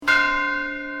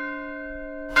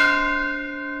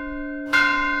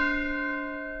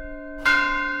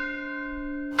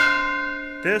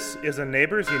This is a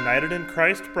Neighbors United in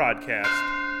Christ broadcast.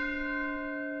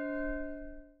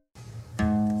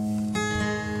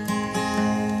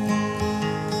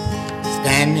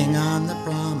 Standing on the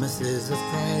promises of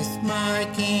Christ my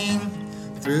King,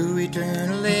 through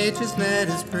eternal ages let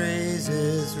his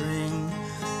praises ring.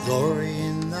 Glory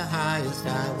in the highest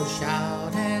I will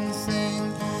shout and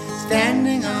sing,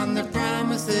 standing on the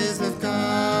promises of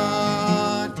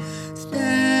God.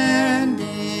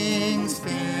 Standing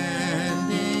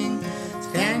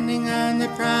on the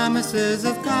promises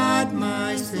of God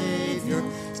my Savior.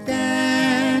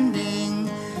 Standing.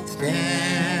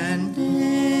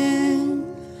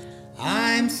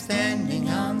 I'm standing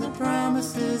on the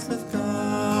promises of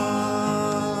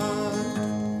God.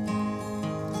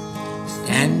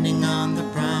 Standing on the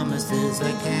promises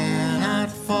I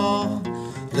cannot fall,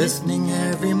 listening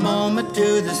every moment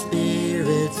to the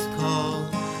Spirit's call,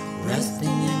 resting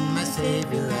in my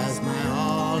Savior as my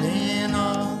all in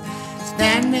all.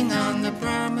 Standing on the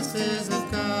promises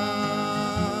of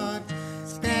God.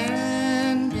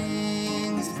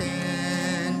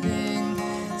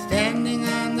 Standing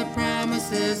on the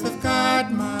promises of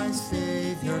God, my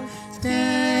Savior.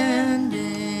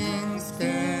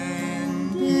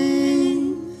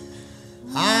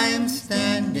 I am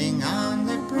standing on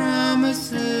the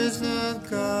promises of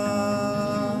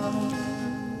God.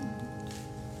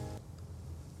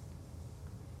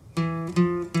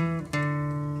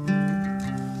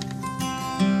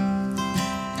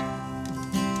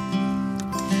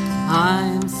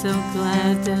 I'm so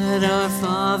glad that our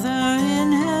Father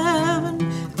in heaven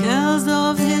tells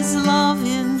of his love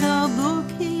in the book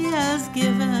he has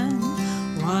given.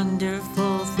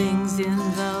 Wonderful things in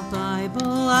the Bible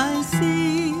I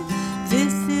see.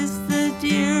 This is the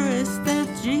dearest that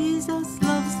Jesus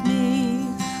loves me.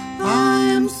 I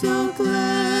am so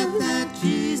glad that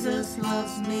Jesus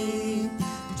loves me.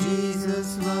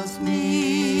 Jesus loves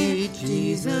me.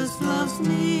 Jesus loves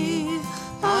me.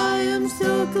 I am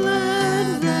so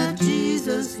glad that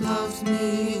Jesus loves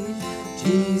me.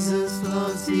 Jesus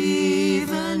loves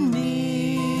even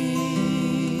me.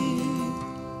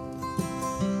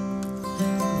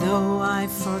 Though I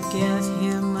forget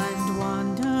him and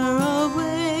wander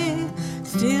away,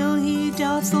 still he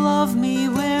does love me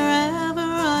wherever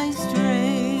I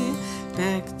stray.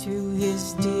 Back to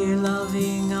his dear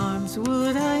loving arms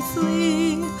would I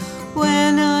flee,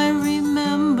 when I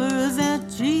remember that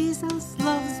Jesus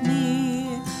loves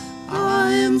me.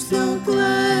 I am so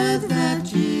glad that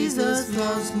Jesus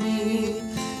loves me.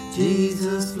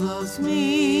 Jesus loves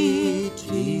me.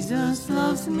 Jesus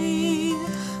loves me.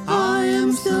 I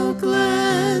am so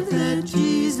glad that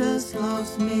Jesus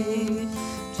loves me.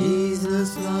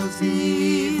 Jesus loves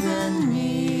even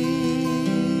me.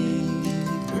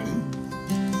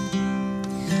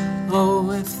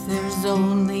 Oh, if there's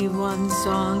only one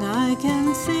song I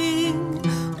can sing,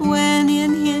 when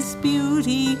in his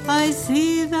beauty I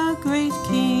see the great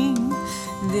King,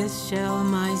 this shall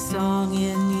my song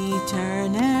in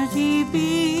eternity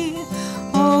be.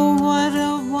 Oh, what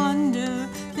a wonder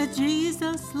that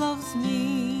Jesus loves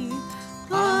me.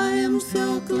 I am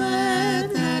so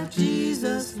glad that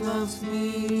Jesus loves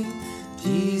me.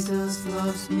 Jesus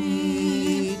loves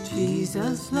me.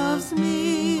 Jesus loves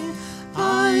me.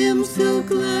 I am so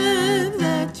glad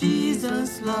that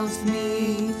Jesus loves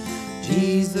me.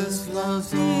 Jesus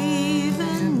loves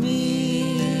even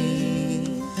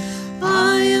me.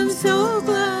 I am so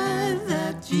glad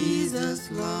that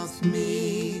Jesus loves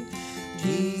me.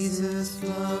 Jesus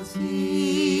loves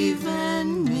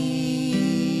even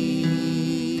me.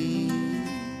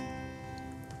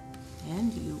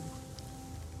 And you.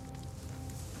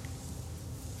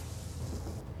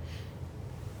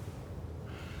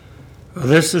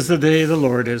 This is the day the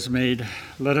Lord has made.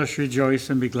 Let us rejoice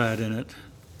and be glad in it.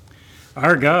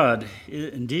 Our God,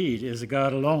 indeed, is a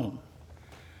God alone.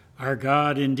 Our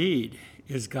God, indeed,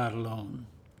 is God alone.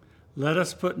 Let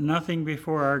us put nothing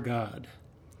before our God.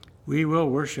 We will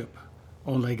worship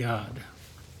only God.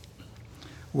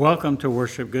 Welcome to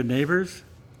Worship Good Neighbors.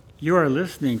 You are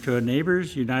listening to a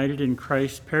Neighbors United in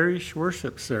Christ parish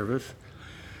worship service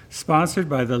sponsored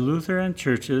by the Lutheran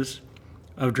churches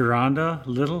of Deronda,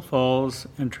 Little Falls,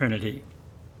 and Trinity.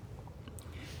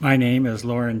 My name is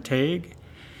Loren Teig,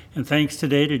 and thanks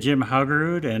today to Jim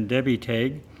Haugerud and Debbie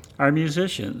Teig, our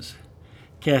musicians,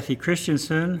 Kathy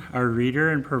Christenson, our reader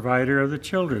and provider of the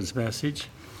children's message,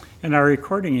 and our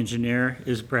recording engineer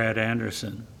is Brad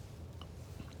Anderson.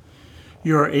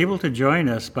 You are able to join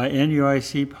us by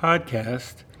NUIC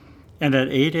podcast and at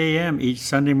 8 a.m. each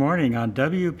Sunday morning on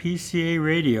WPCA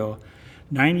Radio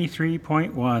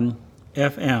 93.1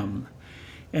 FM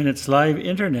and its live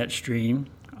internet stream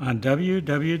on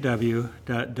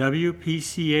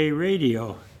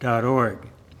www.wpcaradio.org.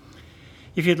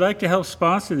 If you'd like to help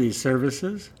sponsor these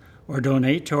services or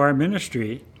donate to our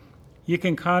ministry, you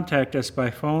can contact us by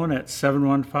phone at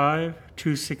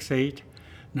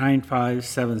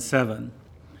 715-268-9577,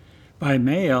 by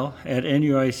mail at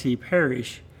NUIC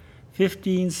Parish,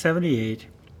 1578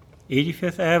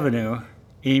 85th Avenue,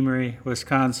 Amory,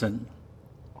 Wisconsin,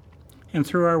 and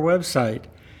through our website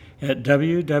at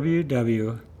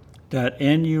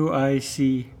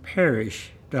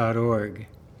www.nuicparish.org.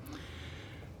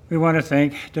 We want to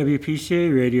thank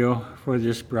WPCA Radio for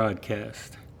this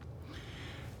broadcast.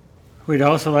 We'd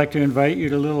also like to invite you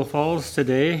to Little Falls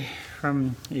today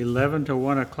from 11 to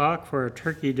 1 o'clock for a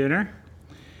turkey dinner.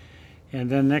 And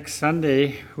then next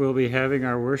Sunday, we'll be having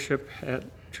our worship at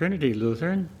Trinity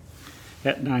Lutheran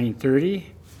at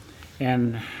 9:30.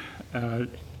 And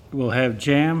we'll have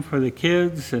jam for the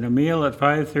kids and a meal at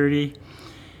 5:30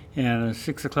 and a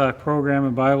 6 o'clock program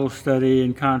of Bible study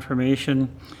and confirmation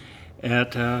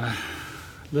at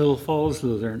Little Falls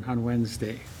Lutheran on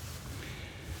Wednesday.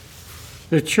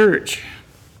 The church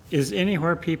is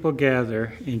anywhere people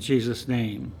gather in Jesus'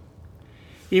 name.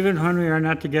 Even when we are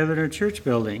not together in a church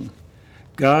building,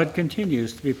 God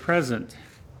continues to be present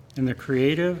in the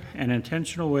creative and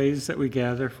intentional ways that we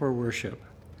gather for worship.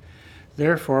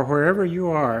 Therefore, wherever you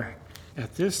are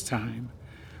at this time,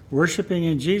 worshiping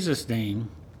in Jesus' name,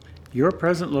 your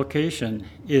present location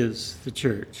is the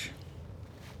church.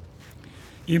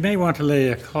 You may want to lay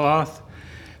a cloth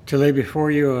to lay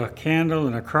before you a candle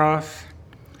and a cross.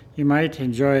 You might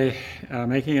enjoy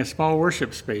making a small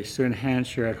worship space to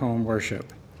enhance your at-home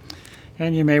worship.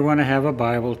 And you may want to have a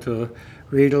Bible to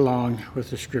read along with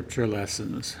the scripture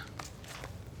lessons.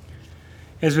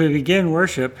 As we begin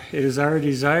worship, it is our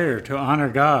desire to honor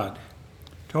God,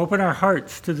 to open our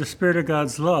hearts to the Spirit of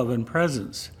God's love and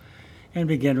presence, and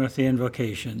begin with the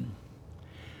invocation.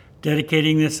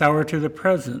 Dedicating this hour to the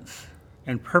presence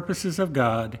and purposes of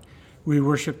God, we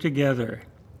worship together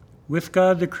with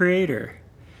God the Creator,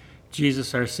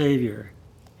 Jesus our Savior,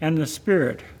 and the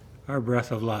Spirit, our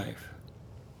breath of life.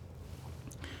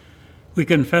 We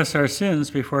confess our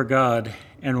sins before God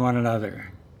and one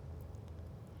another.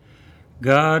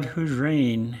 God, whose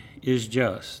reign is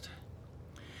just,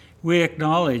 we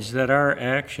acknowledge that our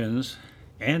actions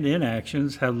and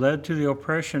inactions have led to the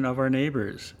oppression of our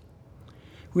neighbors.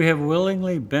 We have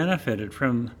willingly benefited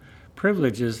from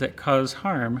privileges that cause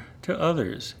harm to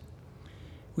others.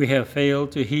 We have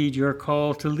failed to heed your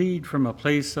call to lead from a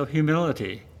place of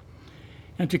humility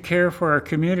and to care for our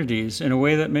communities in a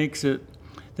way that makes it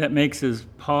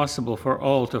possible for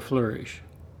all to flourish.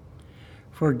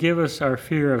 Forgive us our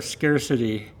fear of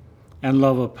scarcity and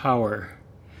love of power,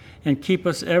 and keep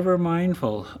us ever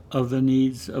mindful of the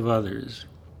needs of others.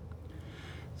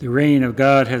 The reign of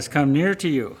God has come near to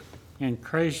you. In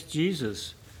Christ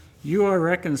Jesus, you are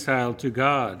reconciled to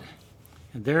God,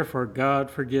 and therefore God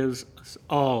forgives us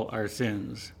all our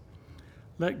sins.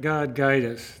 Let God guide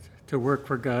us to work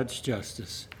for God's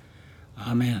justice.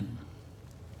 Amen.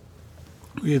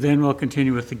 We then will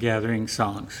continue with the gathering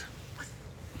songs.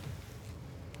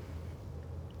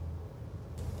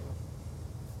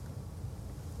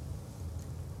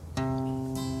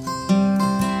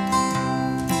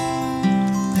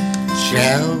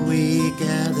 Shall we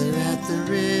gather at the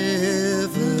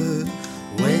river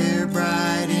where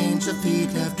bright angel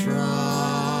feet have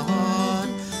trod,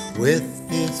 with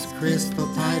its crystal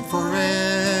tide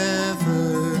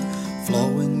forever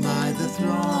flowing by the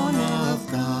throne of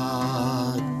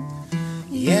God?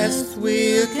 Yes,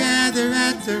 we'll gather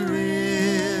at the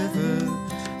river,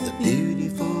 the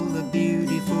beautiful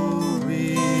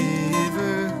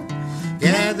river.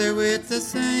 Gather with the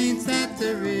saints at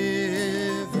the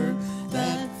river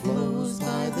that flows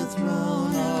by the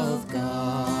throne of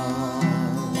God.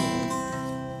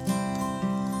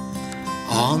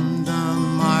 On the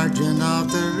margin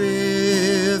of the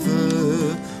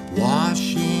river,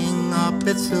 washing up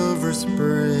its silver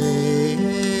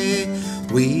spray,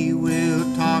 we will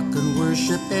talk and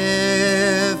worship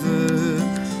ever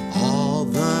all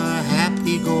the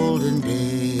happy golden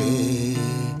day.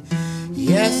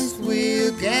 Yes,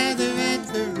 we'll gather at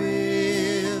the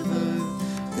river,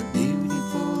 the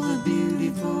beautiful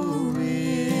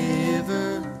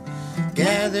river.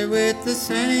 Gather with the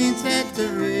saints at the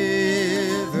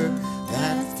river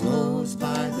that flows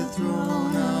by the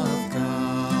throne of God.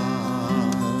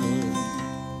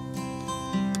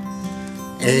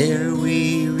 Ere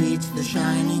we reach the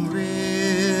shining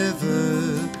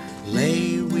river,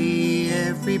 lay we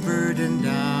every burden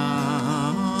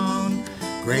down.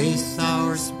 Grace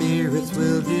our spirits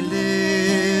will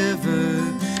deliver,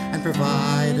 and and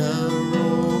provide a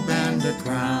robe and a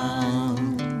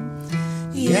crown.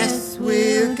 Yes,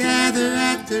 we'll gather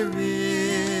at the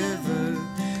river,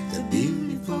 the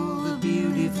beautiful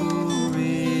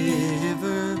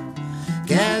river.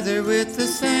 Gather with the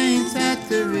saints at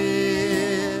the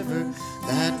river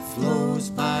that flows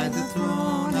by the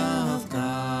throne of God.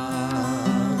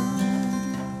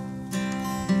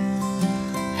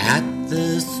 At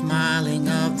the smiling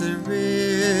of the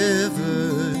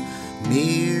river,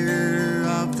 mirror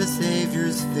of the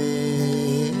Savior's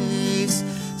face,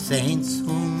 saints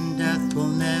whom death will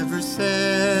never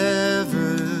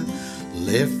sever,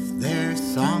 lift their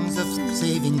songs of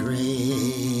saving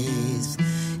grace.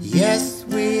 Yes,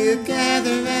 we'll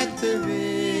gather at the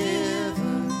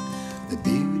river, the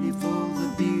beautiful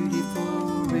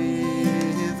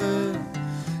river.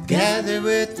 Gather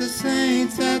with the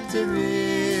saints at the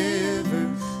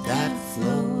river that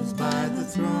flows by the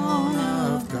throne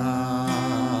of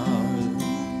God.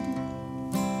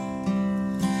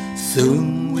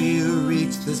 Soon we'll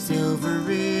reach the silver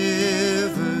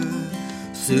river,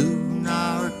 soon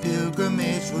our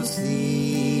pilgrimage will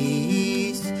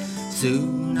cease,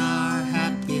 soon our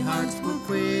happy hearts will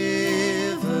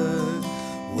quiver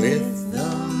with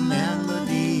the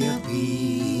melody of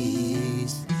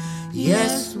peace.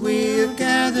 Yes, we'll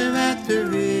gather at the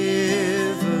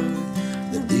river,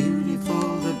 the beautiful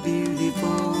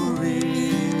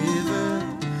river.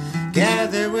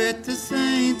 Gather with the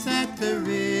saints at the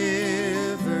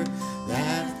river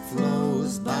that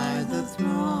flows by the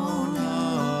throne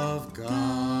of God.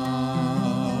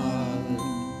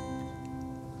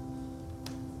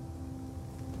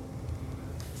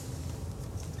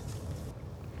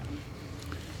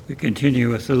 We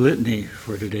continue with the litany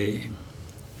for today.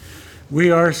 We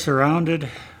are surrounded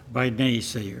by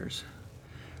naysayers.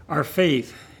 Our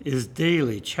faith is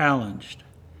daily challenged,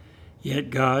 yet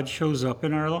God shows up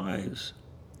in our lives.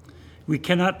 We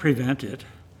cannot prevent it.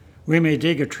 We may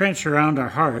dig a trench around our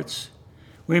hearts.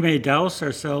 We may douse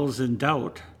ourselves in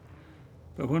doubt.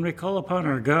 But when we call upon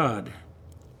our God,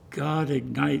 God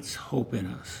ignites hope in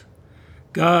us.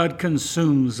 God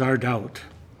consumes our doubt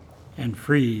and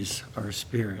frees our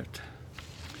spirit.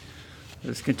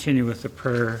 Let's continue with the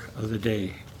prayer of the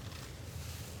day.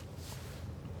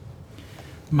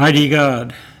 Mighty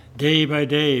God, day by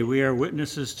day we are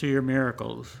witnesses to your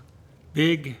miracles,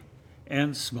 big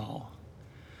and small,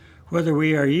 whether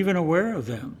we are even aware of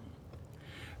them.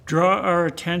 Draw our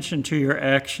attention to your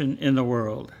action in the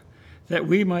world, that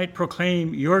we might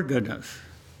proclaim your goodness.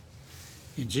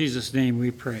 In Jesus' name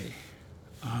we pray.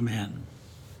 Amen.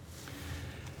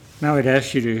 Now I'd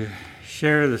ask you to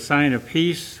share the sign of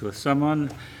peace with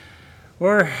someone,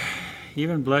 or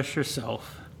even bless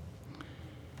yourself.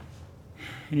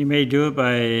 And you may do it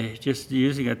by just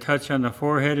using a touch on the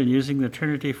forehead and using the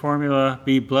Trinity formula,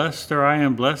 be blessed, or I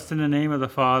am blessed in the name of the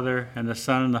Father, and the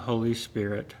Son, and the Holy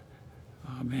Spirit.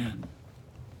 Amen.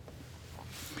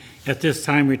 At this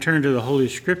time, we turn to the Holy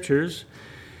Scriptures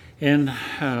and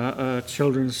a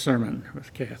children's sermon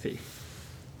with Kathy.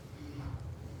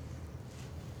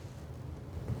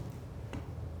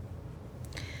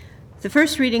 The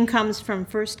first reading comes from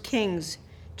 1 Kings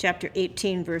chapter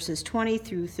 18, verses 20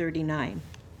 through 39.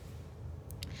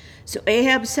 So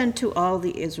Ahab sent to all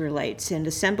the Israelites and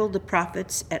assembled the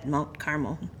prophets at Mount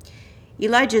Carmel.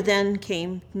 Elijah then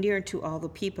came near to all the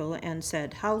people and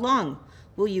said, "How long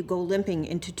will you go limping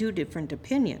into two different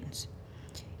opinions?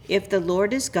 If the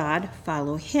Lord is God,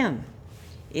 follow him.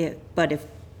 But if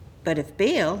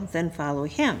Baal, then follow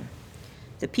him."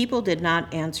 The people did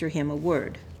not answer him a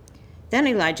word. Then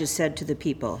Elijah said to the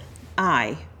people,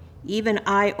 "I, even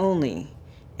I only,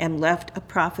 am left a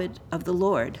prophet of the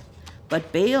Lord,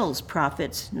 but Baal's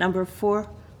prophets number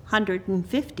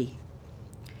 450.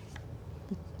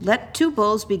 Let 2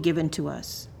 bulls be given to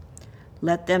us.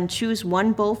 Let them choose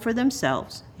 1 bull for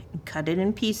themselves, and cut it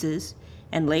in pieces,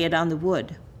 and lay it on the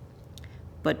wood.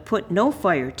 But put no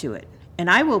fire to it, and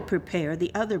I will prepare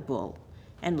the other bull,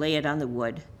 and lay it on the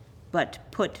wood, but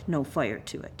put no fire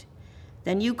to it.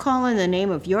 Then you call in the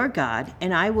name of your God,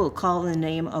 and I will call in the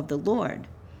name of the Lord.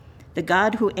 The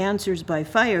God who answers by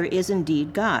fire is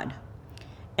indeed God."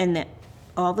 And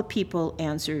all the people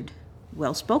answered,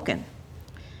 "Well spoken."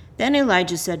 Then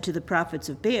Elijah said to the prophets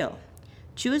of Baal,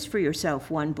 "Choose for yourself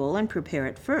 1 bull and prepare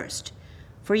it first,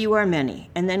 for you are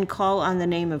many, and then call on the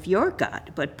name of your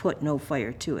God, but put no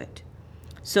fire to it."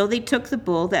 So they took the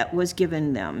bull that was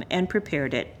given them and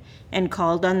prepared it, and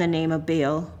called on the name of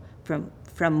Baal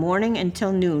from morning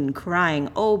until noon, crying,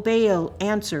 "O Baal,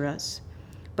 answer us."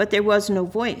 But there was no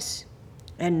voice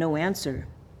and no answer.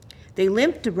 They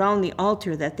limped around the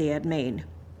altar that they had made.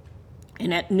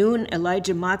 And at noon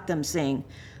Elijah mocked them, saying,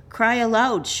 cry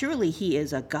aloud, surely he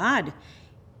is a god.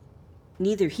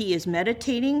 Neither he is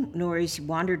meditating, nor is he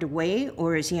wandered away,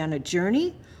 or is he on a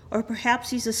journey, or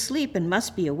perhaps he's asleep and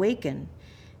must be awakened.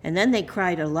 And then they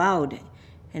cried aloud,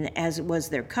 and as it was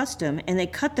their custom, and they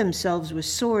cut themselves with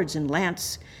swords and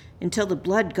lance until the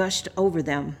blood gushed over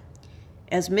them.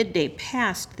 As midday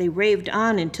passed, they raved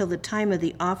on until the time of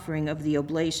the offering of the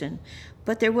oblation,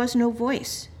 but there was no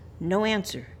voice, no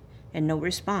answer, and no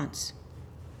response.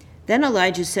 Then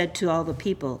Elijah said to all the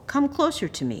people, "Come closer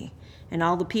to me." And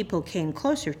all the people came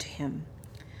closer to him.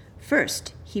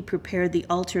 First, he prepared the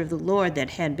altar of the Lord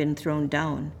that had been thrown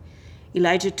down.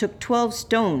 Elijah took 12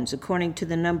 stones, according to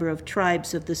the number of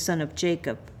tribes of the son of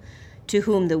Jacob, to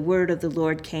whom the word of the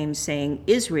Lord came, saying,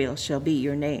 "Israel shall be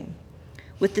your name."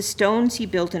 With the stones he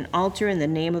built an altar in the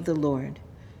name of the Lord.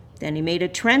 Then he made a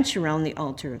trench around the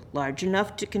altar, large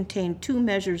enough to contain 2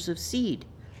 measures of seed.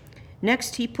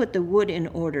 Next he put the wood in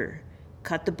order,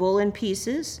 cut the bull in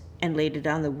pieces, and laid it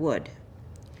on the wood.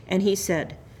 And he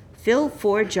said, "Fill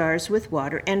 4 jars with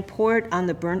water and pour it on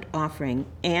the burnt offering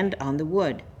and on the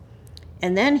wood."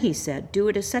 And then he said, "Do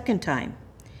it a second time."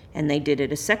 And they did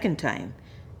it a second time.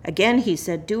 Again he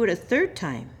said, "Do it a third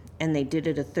time." And they did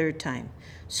it a third time,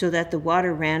 so that the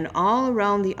water ran all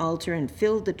around the altar and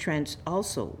filled the trench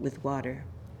also with water.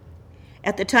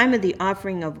 At the time of the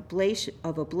offering of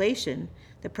oblation,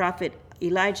 the prophet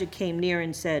Elijah came near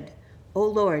and said, "O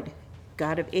Lord,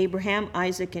 God of Abraham,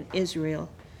 Isaac, and Israel,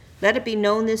 let it be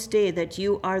known this day that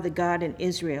you are the God in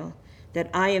Israel, that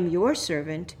I am your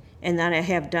servant, and that I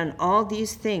have done all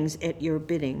these things at your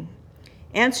bidding.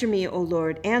 Answer me, O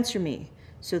Lord, answer me,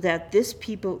 so that these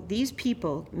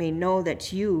people may know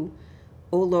that you,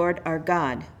 O Lord, are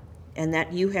God, and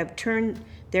that you have turned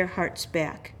their hearts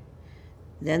back."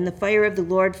 Then the fire of the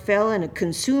Lord fell, and it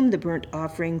consumed the burnt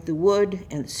offering, the wood,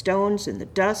 and the stones, and the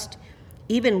dust,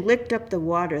 even licked up the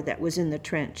water that was in the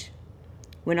trench.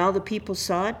 When all the people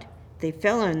saw it, they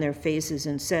fell on their faces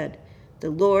and said,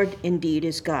 "The Lord indeed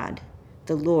is God.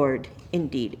 The Lord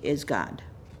indeed is God."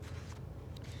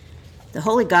 The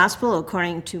Holy Gospel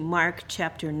according to Mark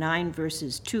chapter 9,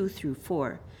 verses 2 through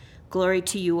 4. Glory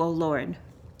to you, O Lord.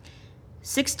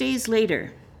 6 days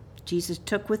later, Jesus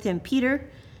took with him Peter,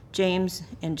 James,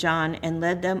 and John and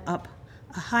led them up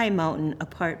a high mountain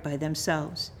apart by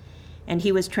themselves. And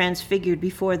he was transfigured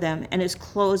before them, and his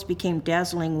clothes became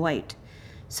dazzling white,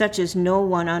 such as no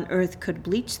one on earth could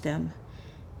bleach them.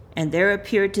 And there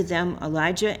appeared to them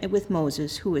Elijah with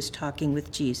Moses, who was talking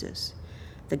with Jesus.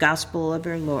 The gospel of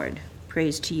our Lord.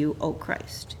 Praise to you, O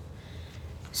Christ.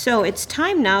 So it's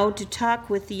time now to talk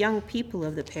with the young people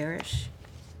of the parish.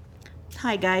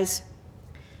 Hi, guys.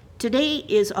 Today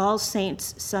is All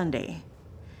Saints Sunday.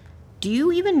 Do you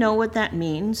even know what that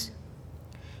means?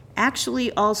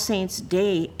 Actually, All Saints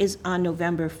Day is on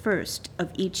November 1st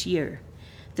of each year.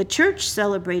 The church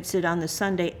celebrates it on the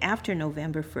Sunday after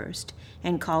November 1st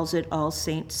and calls it All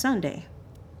Saints Sunday.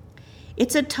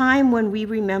 It's a time when we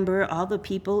remember all the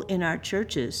people in our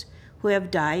churches who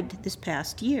have died this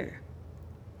past year.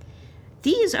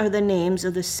 These are the names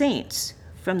of the saints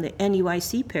from the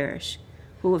NUIC parish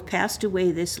who have passed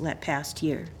away this past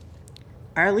year.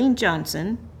 Arlene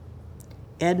Johnson,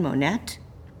 Ed Monette,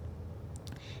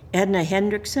 Edna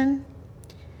Hendrickson,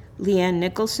 Leanne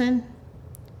Nicholson,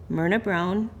 Myrna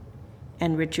Brown,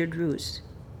 and Richard Roos.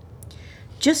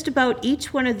 Just about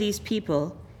each one of these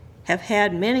people have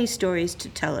had many stories to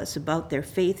tell us about their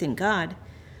faith in God,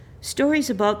 stories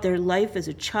about their life as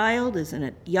a child, as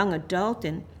a young adult,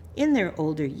 and in their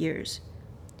older years.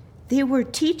 They were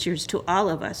teachers to all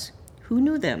of us who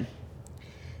knew them.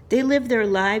 They lived their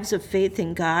lives of faith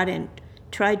in God and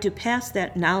tried to pass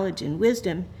that knowledge and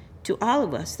wisdom to all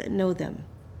of us that know them.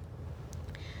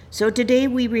 So today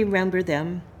we remember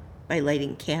them by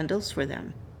lighting candles for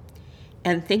them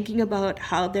and thinking about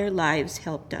how their lives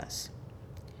helped us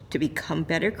to become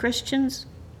better Christians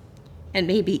and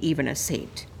maybe even a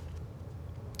saint.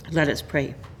 Let us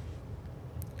pray.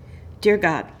 Dear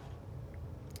God,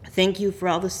 thank you for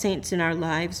all the saints in our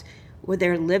lives, whether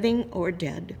they're living or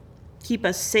dead. Keep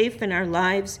us safe in our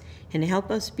lives and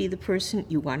help us be the person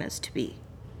you want us to be.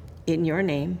 In your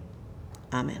name,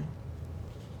 amen.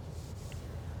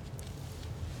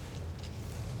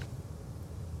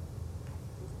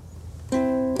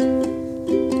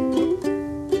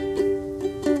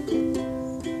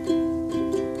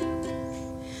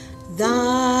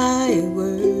 Thy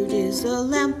word is a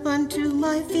lamp unto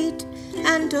my feet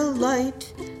and a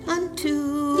light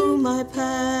unto my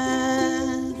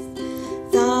path.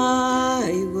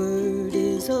 Thy word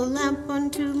is a lamp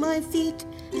unto my feet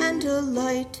and a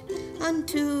light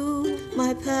unto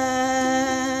my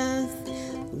path.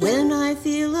 When I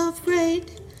feel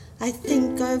afraid, I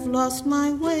think I've lost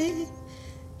my way.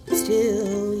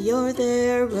 Still, you're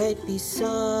there right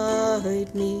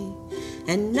beside me,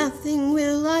 and nothing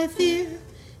will I fear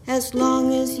as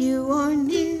long as you are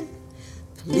near.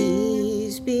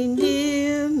 Please be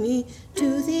near me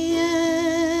to the end.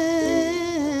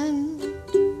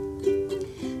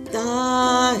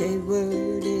 Thy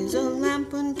word is a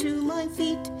lamp unto my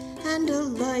feet and a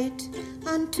light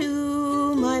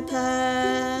unto my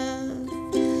path.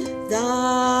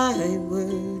 Thy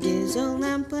word is a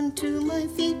lamp unto my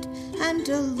feet and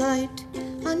a light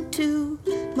unto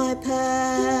my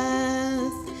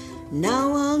path.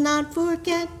 Now I'll not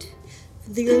forget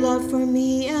your love for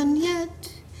me, and yet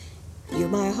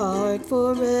my heart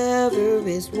forever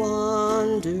is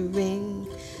wandering.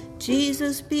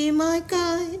 Jesus, be my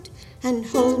guide and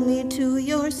hold me to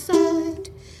your side.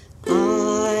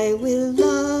 I will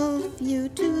love you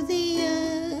to the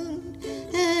end.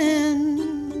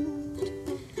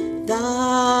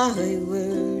 Thy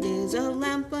word is a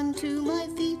lamp unto my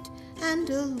feet and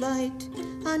a light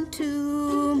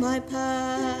unto my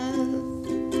path.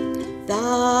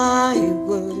 Thy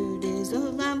word is a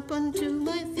lamp unto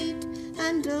my feet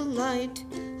and a light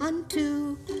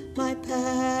unto my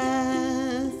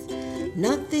path.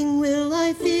 Nothing will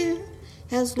I fear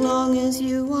as long as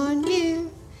you are near.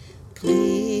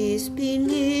 Please be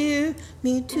near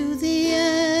me to the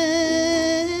end.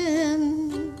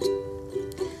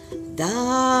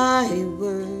 Thy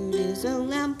word is a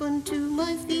lamp unto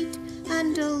my feet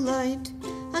and a light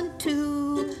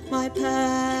unto my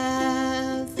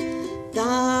path.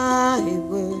 Thy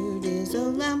word is a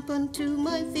lamp unto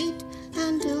my feet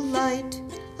and a light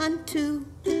unto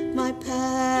my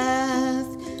path.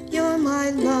 You're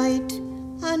my light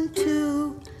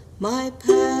unto my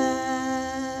path.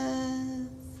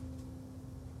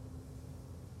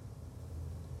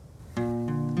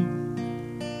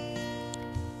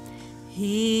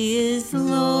 He is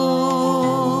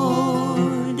Lord,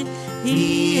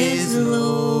 He is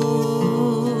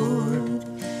Lord,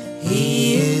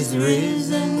 He is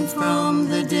risen from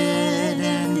the dead,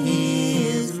 and He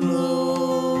is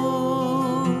Lord.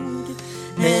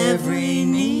 Every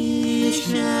knee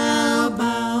shall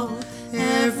bow,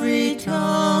 every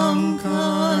tongue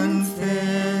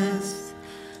confess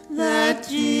that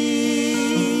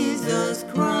Jesus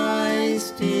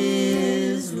Christ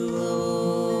is Lord.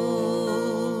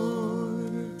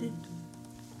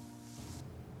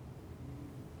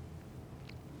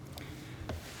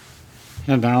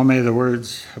 And now may the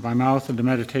words of my mouth and the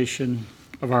meditation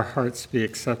of our hearts be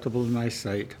acceptable in thy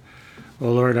sight,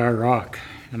 O Lord, our rock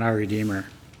and our Redeemer.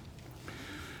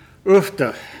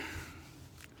 Oofta.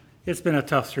 It's been a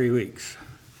tough 3 weeks.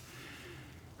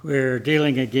 We're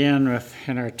dealing again with,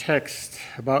 in our text,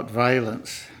 about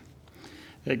violence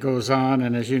that goes on,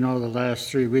 and as you know, the last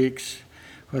 3 weeks,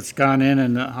 what's gone on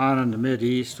in the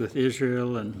Mideast with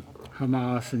Israel and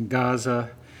Hamas and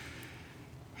Gaza.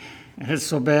 And it's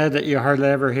so bad that you hardly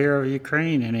ever hear of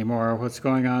Ukraine anymore, what's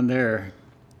going on there.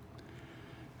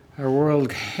 Our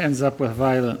world ends up with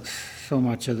violence so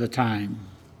much of the time.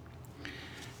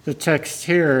 The text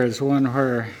here is one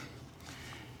where,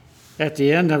 at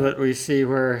the end of it, we see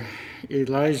where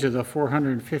Elijah, the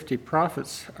 450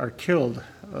 prophets, are killed,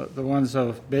 the ones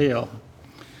of Baal.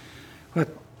 What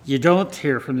you don't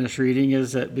hear from this reading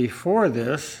is that before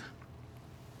this,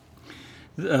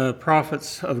 the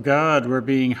prophets of God were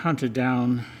being hunted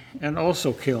down and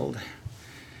also killed.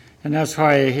 And that's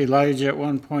why Elijah at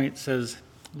one point says,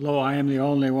 "Lo, I am the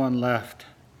only one left."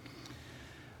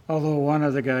 Although one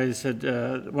of the guys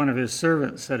one of his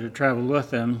servants that had traveled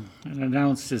with him and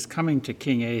announced his coming to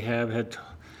King Ahab had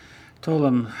told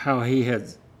him how he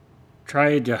had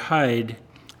tried to hide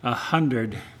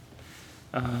 100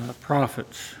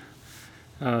 prophets,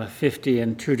 50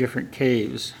 in 2 different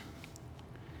caves.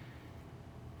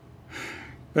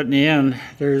 But in the end,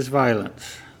 there is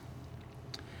violence.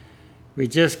 We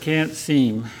just can't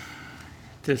seem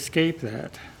to escape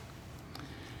that.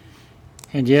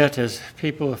 And yet, as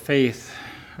people of faith,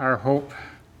 our hope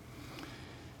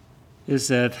is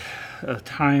that a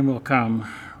time will come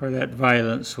where that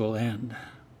violence will end.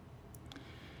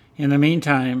 In the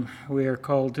meantime, we are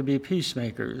called to be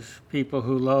peacemakers, people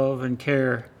who love and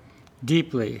care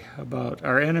deeply about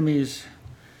our enemies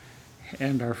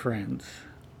and our friends,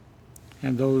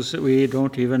 and those that we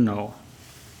don't even know.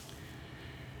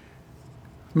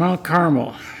 Mount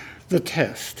Carmel, the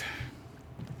test.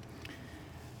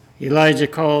 Elijah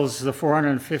calls the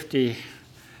 450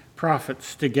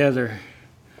 prophets together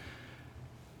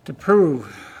to prove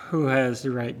who has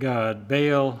the right God,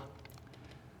 Baal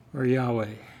or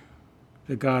Yahweh,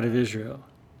 the God of Israel.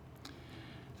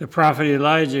 The prophet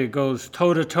Elijah goes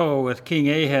toe-to-toe with King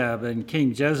Ahab and King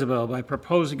Jezebel by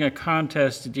proposing a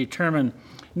contest to determine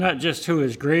not just who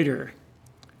is greater,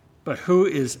 but who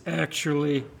is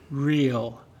actually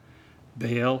real,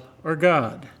 Baal or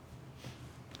God.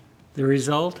 The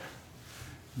result?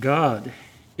 God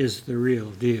is the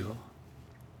real deal.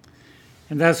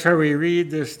 And that's where we read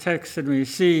this text and we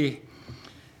see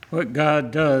what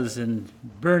God does in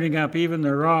burning up even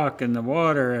the rock and the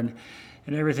water and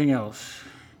everything else.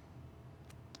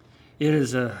 It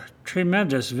is a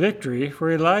tremendous victory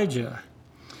for Elijah.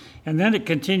 And then it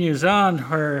continues on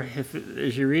where,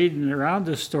 as you read around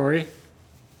this story,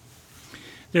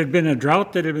 there had been a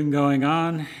drought that had been going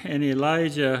on, and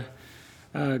Elijah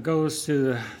goes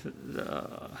to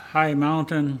the high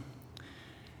mountain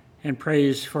and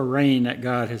prays for rain that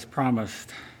God has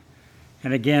promised.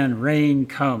 And again, rain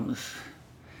comes.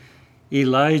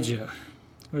 Elijah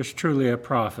was truly a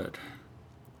prophet.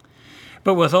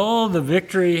 But with all the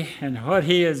victory and what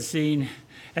he had seen,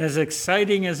 as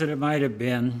exciting as it might have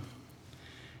been,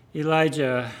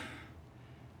 Elijah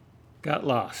got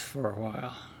lost for a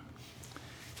while.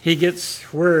 He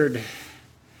gets word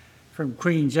from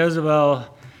Queen Jezebel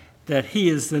that he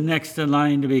is the next in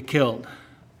line to be killed.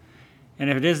 And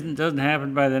if it doesn't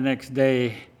happen by the next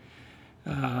day,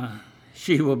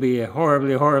 she will be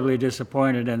horribly, horribly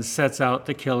disappointed and sets out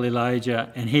to kill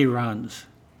Elijah, and he runs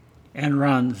and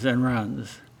runs and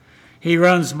runs. He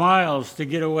runs miles to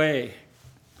get away.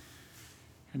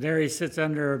 And there he sits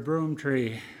under a broom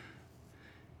tree,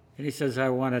 and he says, I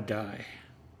want to die.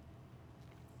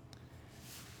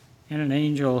 And an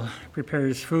angel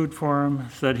prepares food for him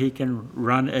so that he can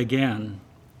run again.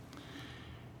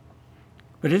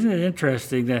 But isn't it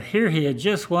interesting that here he had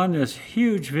just won this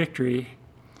huge victory,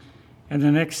 and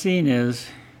the next scene is,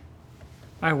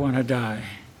 I want to die.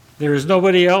 There is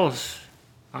nobody else.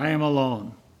 I am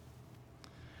alone.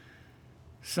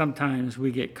 Sometimes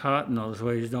we get caught in those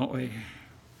ways, don't we?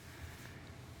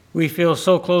 We feel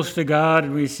so close to God,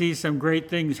 and we see some great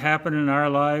things happen in our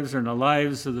lives or in the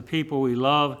lives of the people we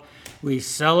love. We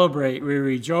celebrate, we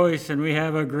rejoice, and we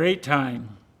have a great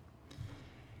time.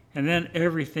 And then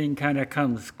everything kind of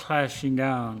comes crashing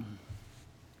down.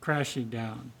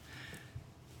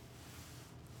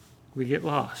 We get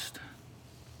lost.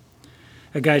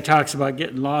 A guy talks about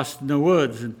getting lost in the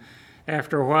woods, and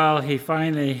after a while he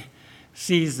finally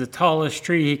sees the tallest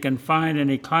tree he can find, and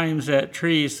he climbs that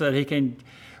tree so that he can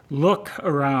look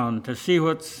around to see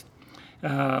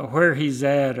where he's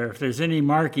at, or if there's any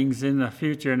markings in the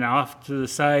future. And off to the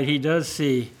side he does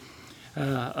see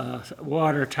a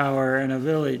water tower and a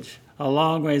village a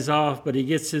long ways off, but he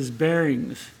gets his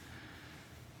bearings.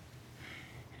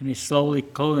 And he slowly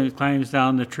climbs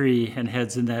down the tree and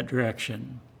heads in that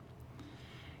direction.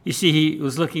 You see, he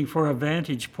was looking for a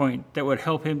vantage point that would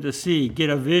help him to see, get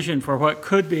a vision for what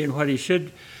could be and what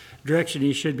direction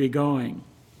he should be going.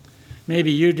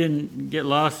 Maybe you didn't get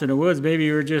lost in the woods. Maybe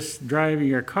you were just driving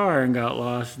your car and got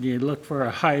lost, and you looked for a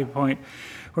high point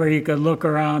where you could look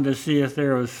around to see if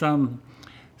there was some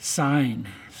sign,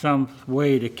 some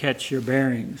way to catch your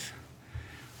bearings.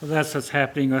 Well, that's what's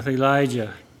happening with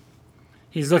Elijah.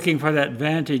 He's looking for that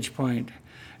vantage point.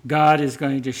 God is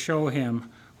going to show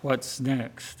him what's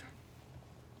next.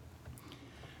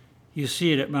 You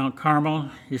see it at Mount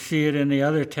Carmel. You see it in the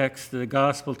other text, the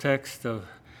gospel text of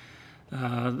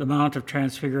the Mount of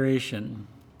Transfiguration.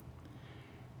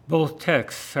 Both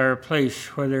texts are a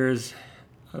place where there is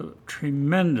a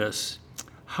tremendous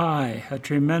high, a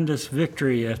tremendous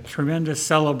victory, a tremendous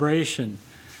celebration.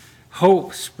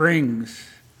 Hope springs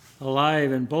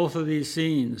alive in both of these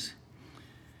scenes.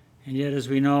 And yet, as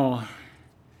we know,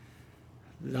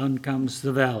 then comes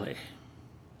the valley.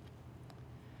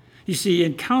 You see,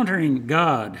 encountering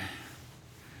God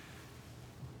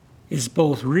is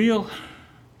both real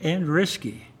and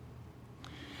risky.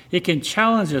 It can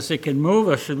challenge us. It can move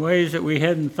us in ways that we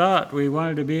hadn't thought we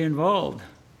wanted to be involved.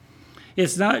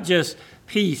 It's not just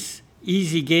peace,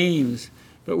 easy games,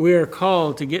 but we are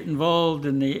called to get involved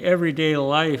in the everyday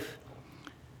life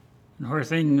and where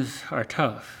things are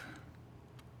tough.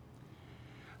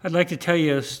 I'd like to tell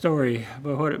you a story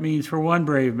about what it means for one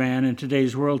brave man in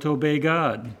today's world to obey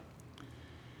God.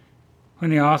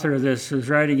 When the author of this was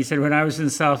writing, he said, when I was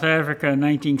in South Africa in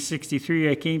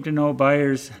 1963, I came to know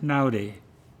Beyers Naudé.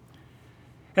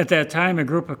 At that time, a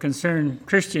group of concerned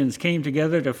Christians came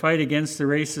together to fight against the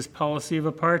racist policy of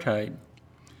apartheid.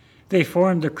 They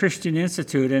formed the Christian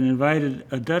Institute and invited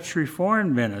a Dutch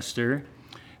Reformed minister,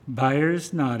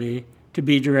 Beyers Naudé, to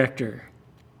be director.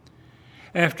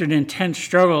 After an intense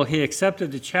struggle, he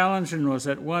accepted the challenge and was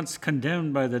at once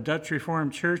condemned by the Dutch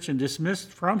Reformed Church and dismissed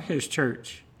from his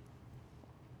church.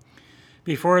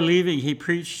 Before leaving, he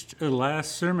preached a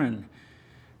last sermon,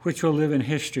 which will live in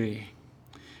history.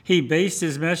 He based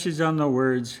his message on the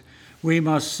words, "We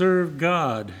must serve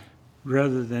God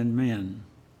rather than men."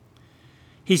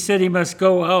 He said he must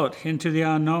go out into the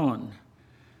unknown.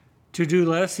 To do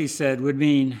less, he said, would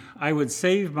mean I would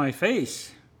save my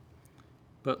face,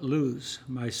 but lose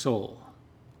my soul.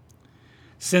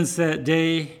 Since that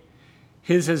day,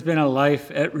 his has been a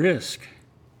life at risk.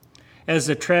 As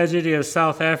the tragedy of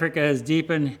South Africa has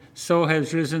deepened, so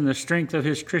has risen the strength of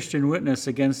his Christian witness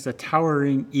against a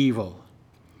towering evil.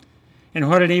 And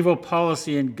what an evil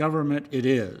policy and government it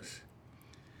is.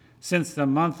 Since the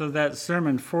month of that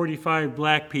sermon, 45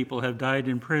 black people have died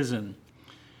in prison.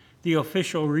 The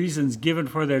official reasons given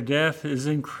for their death is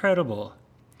incredible.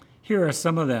 Here are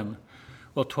some of them.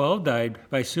 12 died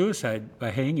by suicide,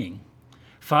 by hanging.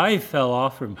 5 fell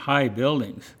off from high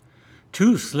buildings.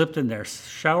 2 slipped in their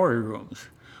shower rooms.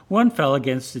 1 fell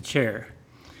against a chair.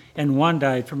 And 1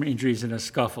 died from injuries in a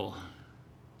scuffle.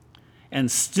 And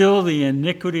still the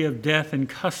iniquity of death in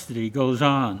custody goes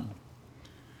on.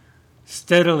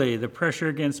 Steadily, the pressure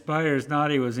against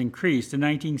Byers-Naudé was increased. In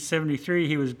 1973,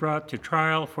 he was brought to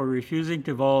trial for refusing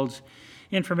to divulge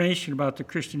information about the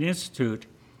Christian Institute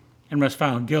and was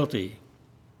found guilty.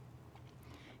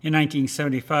 In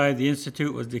 1975, the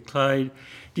Institute was declared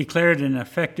an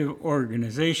effective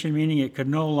organization, meaning it could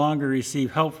no longer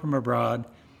receive help from abroad.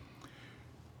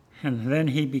 And then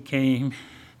he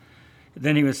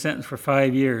was sentenced for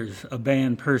 5 years, a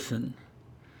banned person.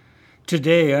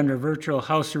 Today, under virtual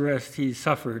house arrest, he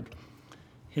suffered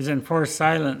his enforced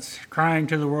silence, crying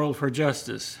to the world for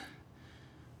justice.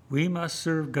 We must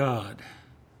serve God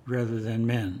rather than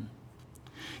men.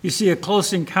 You see, a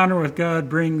close encounter with God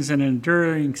brings an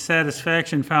enduring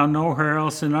satisfaction found nowhere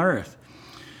else on earth.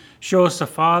 Show us the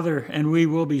Father, and we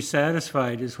will be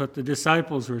satisfied, is what the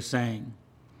disciples were saying.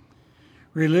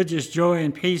 Religious joy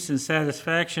and peace and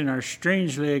satisfaction are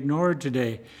strangely ignored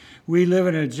today. We live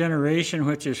in a generation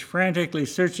which is frantically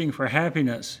searching for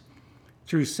happiness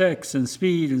through sex and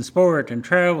speed and sport and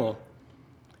travel.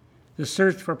 The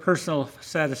search for personal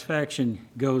satisfaction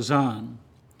goes on.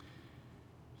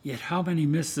 Yet how many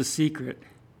miss the secret,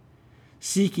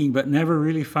 seeking but never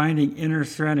really finding inner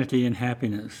serenity and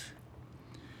happiness?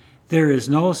 There is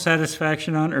no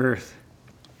satisfaction on earth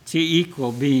to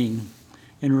equal being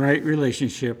in right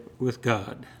relationship with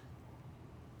God.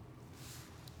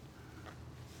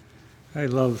 I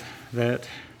love that.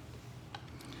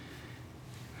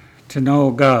 To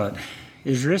know God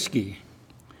is risky.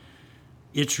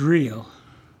 It's real,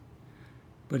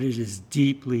 but it is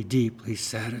deeply, deeply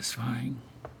satisfying.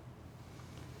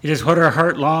 It is what our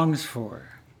heart longs for.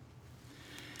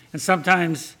 And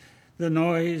sometimes the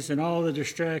noise and all the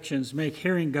distractions make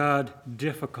hearing God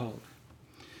difficult,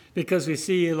 because we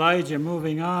see Elijah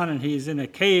moving on and he's in a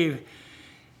cave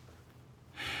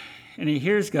and he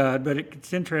hears God, but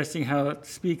it's interesting how it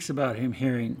speaks about him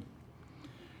hearing.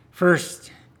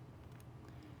 First,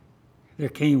 there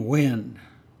came wind,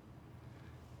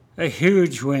 a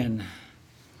huge wind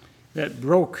that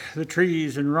broke the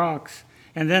trees and rocks,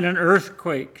 and then an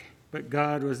earthquake, but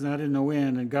God was not in the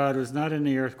wind, and God was not in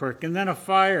the earthquake, and then a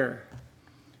fire,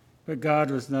 but God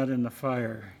was not in the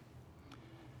fire.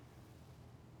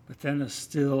 But then a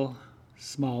still,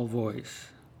 small voice.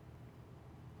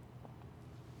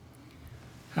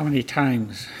 How many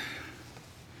times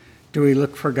do we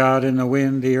look for God in the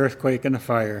wind, the earthquake, and the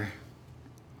fire,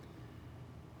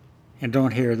 and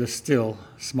don't hear the still,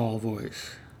 small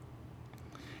voice?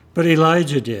 But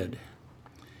Elijah did.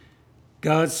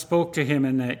 God spoke to him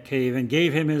in that cave and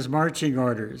gave him his marching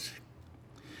orders.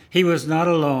 He was not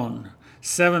alone.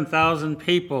 7,000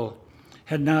 people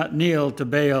had not kneeled to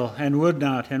Baal and would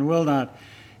not and will not,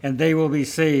 and they will be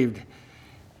saved.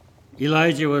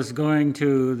 Elijah was going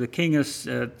to the king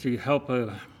to help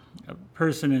a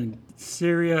person in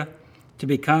Syria to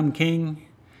become king,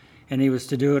 and he was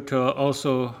to do it to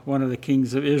also one of the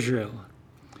kings of Israel.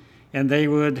 And they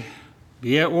would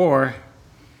be at war,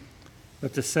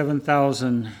 but the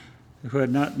 7,000 who had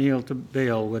not kneeled to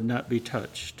Baal would not be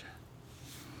touched.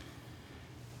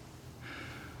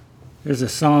 There's a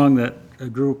song that a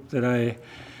group that I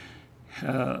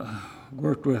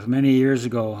worked with many years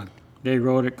ago, they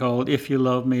wrote it, called If You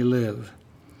Love Me, Live.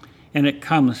 And it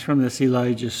comes from this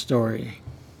Elijah story.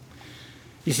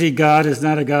 You see, God is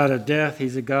not a God of death,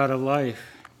 he's a God of life.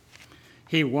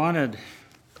 He wanted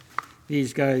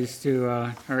these guys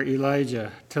or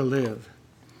Elijah to live.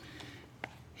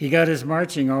 He got his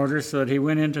marching orders so that he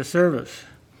went into service,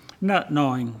 not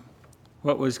knowing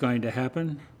what was going to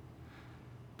happen,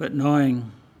 but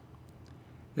knowing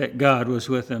that God was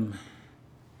with him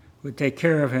would take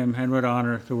care of him and would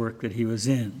honor the work that he was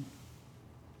in.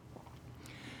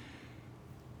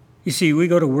 You see, we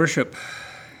go to worship.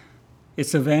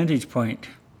 It's a vantage point.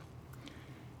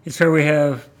 It's where we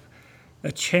have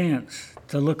a chance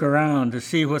to look around, to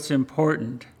see what's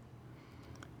important.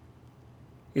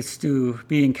 It's to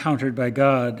be encountered by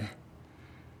God,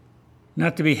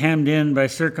 not to be hemmed in by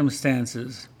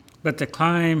circumstances, but to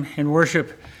climb in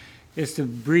worship is to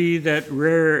breathe that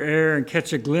rare air and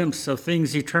catch a glimpse of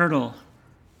things eternal,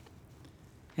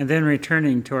 and then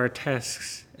returning to our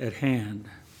tasks at hand.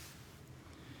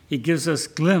 He gives us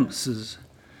glimpses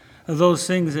of those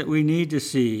things that we need to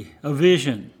see, a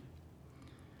vision,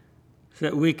 so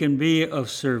that we can be of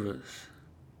service.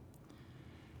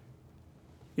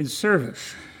 In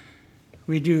service,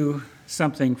 we do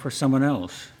something for someone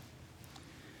else.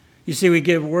 You see, we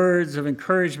give words of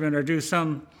encouragement or do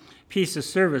some piece of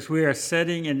service. We are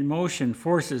setting in motion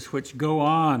forces which go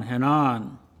on and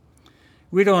on.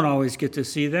 We don't always get to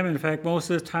see them. In fact, most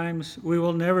of the times we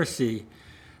will never see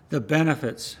the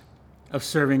benefits of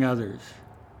serving others.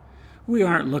 We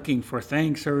aren't looking for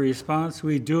thanks or response.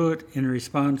 We do it in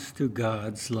response to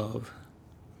God's love.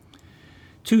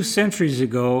 2 centuries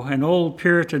ago, an old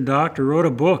Puritan doctor wrote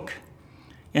a book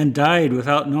and died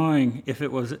without knowing if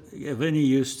it was of any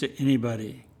use to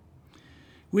anybody.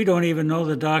 We don't even know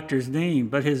the doctor's name,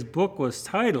 but his book was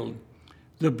titled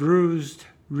The Bruised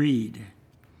Reed.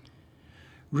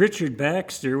 Richard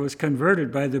Baxter was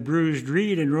converted by the bruised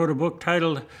reed and wrote a book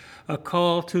titled A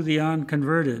Call to the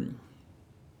Unconverted.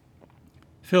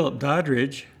 Philip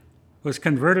Doddridge was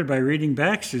converted by reading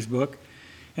Baxter's book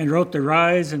and wrote The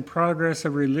Rise and Progress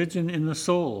of Religion in the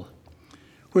Soul,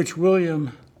 which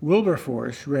William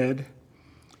Wilberforce read,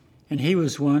 and he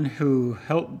was one who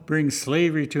helped bring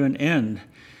slavery to an end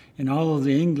in all of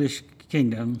the English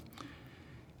kingdom.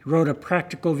 He wrote A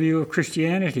Practical View of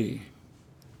Christianity.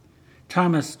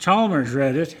 Thomas Chalmers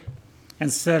read it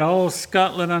and set all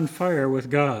Scotland on fire with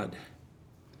God.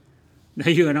 Now,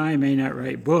 you and I may not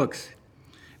write books,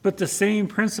 but the same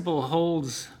principle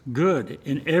holds good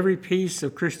in every piece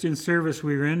of Christian service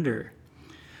we render,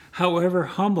 however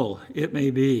humble it may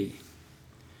be.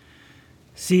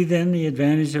 See then the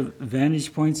advantage of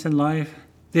vantage points in life?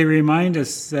 They remind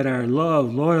us that our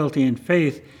love, loyalty, and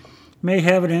faith may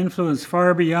have an influence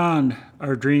far beyond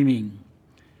our dreaming.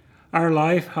 Our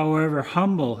life, however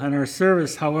humble, and our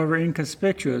service, however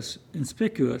inconspicuous,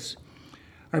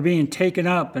 are being taken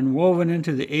up and woven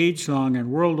into the age-long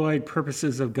and worldwide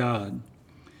purposes of God.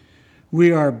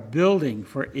 We are building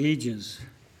for ages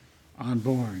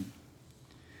unborn.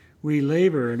 We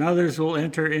labor, and others will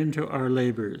enter into our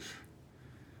labors.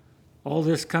 All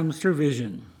this comes through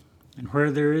vision, and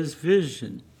where there is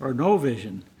vision, or no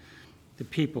vision, the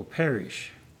people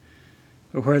perish.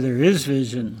 But where there is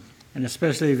vision, and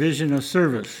especially vision of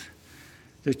service,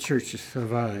 the church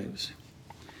survives.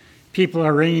 People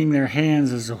are wringing their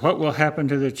hands as to what will happen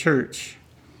to the church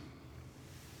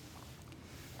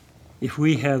if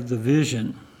we have the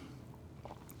vision,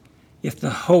 if the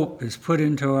hope is put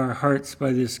into our hearts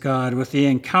by this God, if the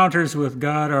encounters with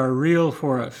God are real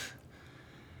for us.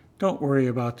 Don't worry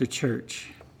about the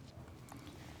church.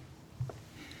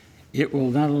 It will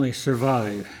not only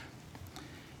survive,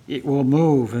 it will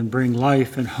move and bring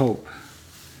life and hope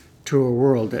to a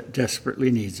world that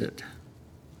desperately needs it.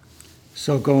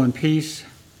 So go in peace,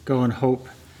 go in hope,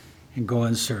 and go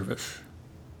in service.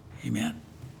 Amen.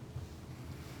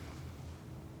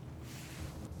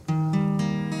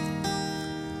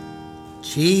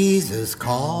 Jesus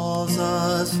calls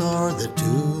us o'er the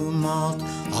tumult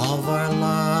of our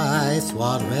lives,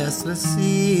 while restless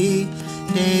sea,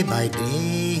 day by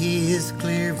day his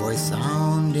clear voice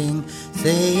sounding,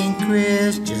 saying,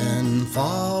 Christian,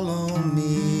 follow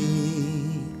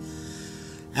me.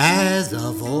 As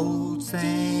of old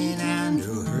St.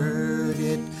 Andrew heard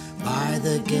it by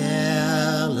the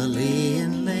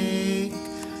Galilean lake,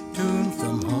 turned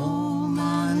from home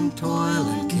on toil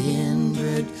and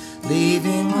kindred,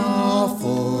 leaving all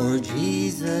for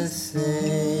Jesus'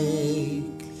 sake.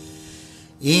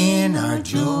 In our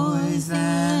joys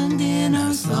and in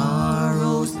our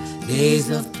sorrows, days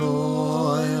of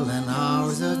toil and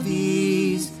hours of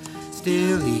ease,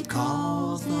 still he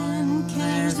calls on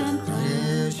cares and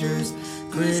pleasures,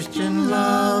 Christian,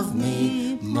 love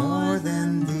me more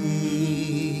than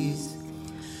these.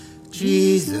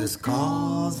 Jesus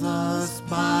calls us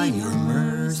by your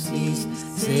mercies,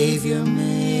 Savior,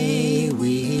 may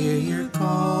we hear your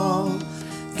call.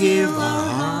 Give our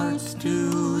hearts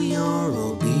to your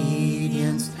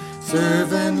obedience,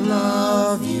 serve and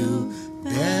love you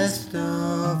best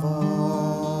of all.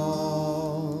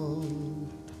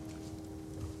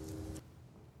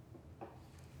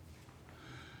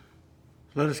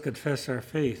 Let us confess our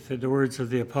faith in the words of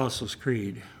the Apostles'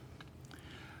 Creed.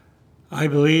 I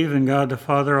believe in God the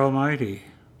Father Almighty,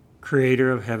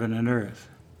 creator of heaven and earth.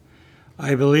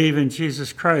 I believe in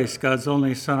Jesus Christ, God's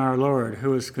only Son, our Lord,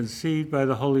 who was conceived by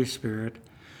the Holy Spirit,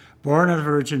 born of the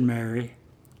Virgin Mary,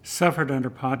 suffered under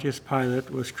Pontius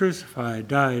Pilate, was crucified,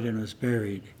 died, and was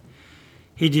buried.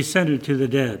 He descended to the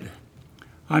dead.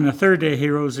 On the third day he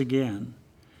rose again.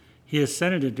 He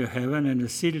ascended into heaven and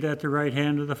is seated at the right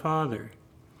hand of the Father.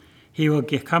 He will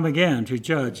come again to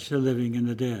judge the living and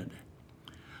the dead.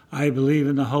 I believe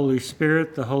in the Holy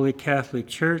Spirit, the Holy Catholic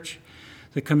Church,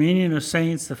 the communion of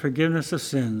saints, the forgiveness of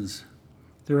sins,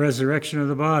 the resurrection of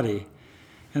the body,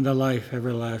 and the life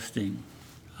everlasting.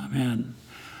 Amen.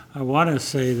 I want to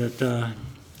say that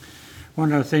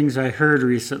one of the things I heard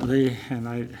recently, and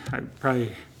I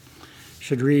probably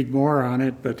should read more on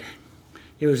it, but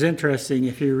it was interesting.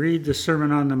 If you read the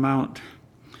Sermon on the Mount,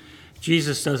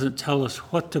 Jesus doesn't tell us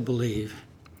what to believe.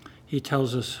 He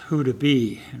tells us who to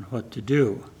be and what to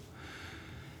do.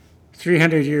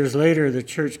 300 years later, the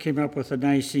church came up with the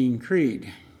Nicene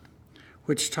Creed,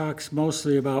 which talks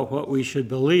mostly about what we should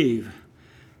believe,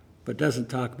 but doesn't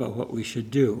talk about what we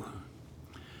should do.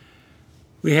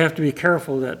 We have to be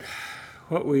careful that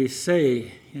what we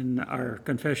say in our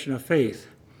confession of faith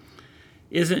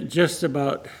isn't just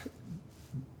about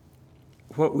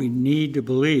what we need to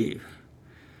believe,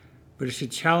 but it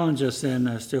should challenge us then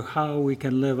as to how we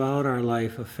can live out our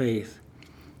life of faith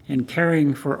in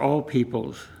caring for all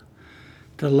peoples,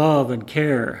 to love and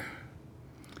care.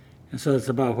 And so it's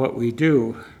about what we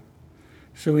do.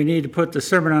 So we need to put the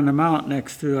Sermon on the Mount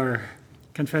next to our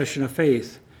confession of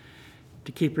faith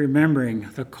to keep remembering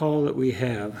the call that we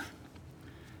have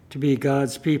to be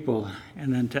God's people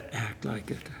and then to act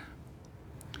like it.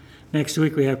 Next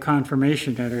week we have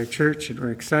confirmation at our church, and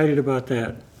we're excited about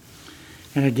that.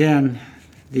 And again,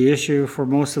 the issue for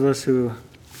most of us who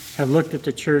have looked at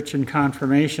the church in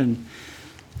confirmation,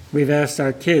 we've asked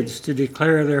our kids to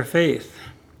declare their faith.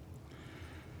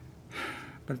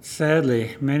 But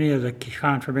sadly, many of the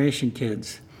confirmation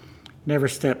kids never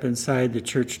step inside the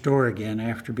church door again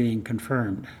after being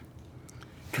confirmed,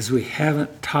 because we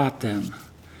haven't taught them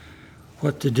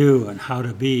what to do and how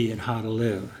to be and how to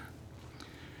live.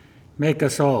 Make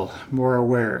us all more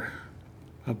aware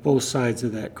of both sides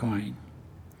of that coin.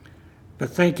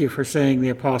 But thank you for saying the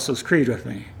Apostles' Creed with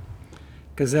me,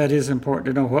 because that is important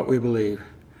to know what we believe.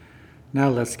 Now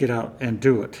let's get out and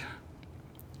do it.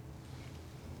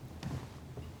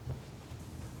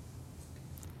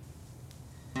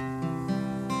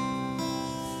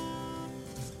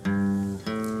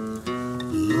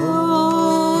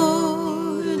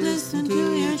 Lord, listen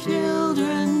to your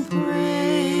children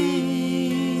praying.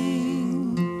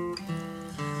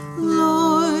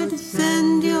 Lord,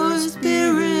 send your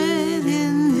Spirit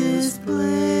in this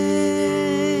place.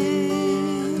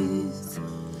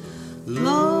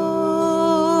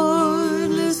 Lord,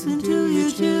 listen to your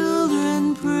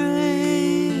children praying.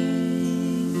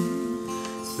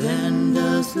 Send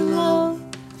us love,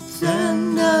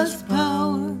 send us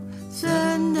power,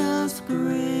 send us grace.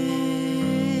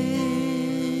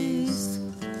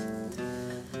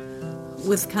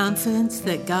 With confidence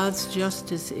that God's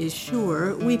justice is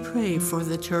sure, we pray for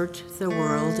the church, the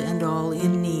world, and all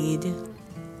in need.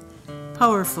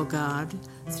 Powerful God,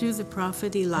 through the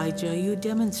prophet Elijah, you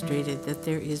demonstrated that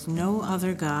there is no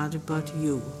other God but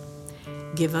you.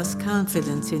 Give us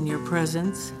confidence in your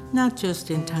presence, not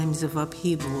just in times of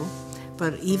upheaval,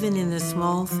 but even in the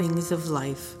small things of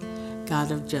life.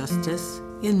 God of justice,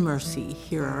 in mercy,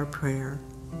 hear our prayer.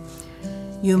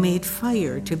 You made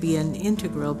fire to be an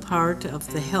integral part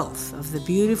of the health of the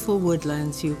beautiful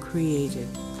woodlands you created.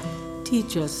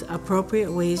 Teach us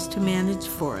appropriate ways to manage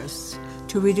forests,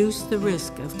 to reduce the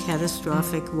risk of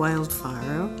catastrophic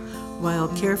wildfire while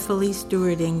carefully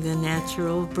stewarding the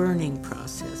natural burning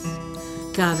process.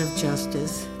 God of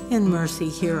justice, in mercy,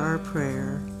 hear our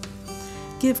prayer.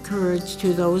 Give courage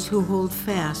to those who hold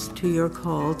fast to your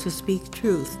call to speak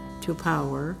truth to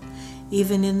power,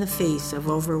 even in the face of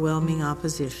overwhelming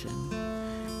opposition.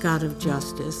 God of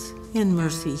justice, in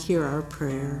mercy, hear our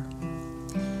prayer.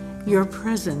 Your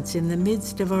presence in the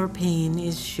midst of our pain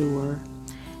is sure.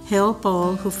 Help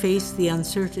all who face the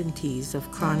uncertainties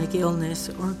of chronic illness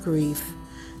or grief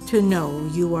to know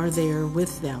you are there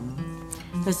with them,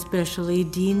 especially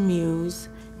Dean Muse,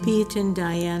 Pete and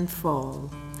Diane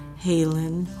Fall,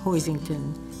 Halen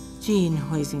Hoisington, Jean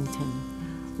Hoisington,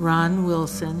 Ron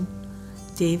Wilson,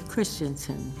 Dave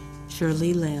Christenson,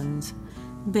 Shirley Lenz,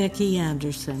 Becky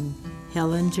Anderson,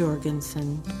 Helen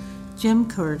Jorgensen, Jim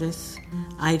Curtis,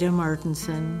 Ida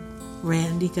Martinson,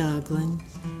 Randy Goglin,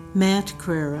 Matt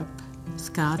Crarup,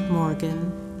 Scott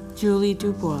Morgan, Julie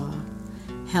Dubois,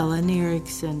 Helen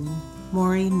Erickson,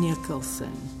 Maureen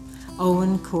Nicholson,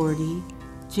 Owen Cordy,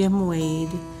 Jim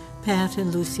Wade, Pat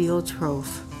and Lucille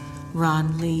Trofe,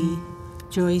 Ron Lee,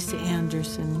 Joyce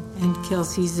Anderson, and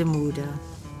Kelsey Zamuda.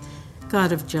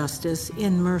 God of justice,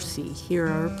 in mercy, hear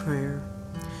our prayer.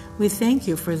 We thank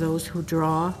you for those who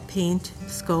draw, paint,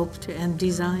 sculpt, and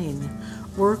design.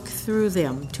 Work through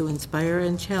them to inspire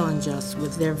and challenge us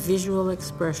with their visual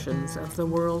expressions of the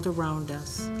world around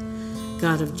us.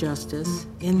 God of justice,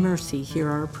 in mercy, hear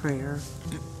our prayer.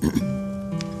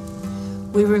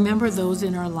 We remember those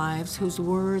in our lives whose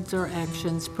words or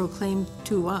actions proclaim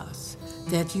to us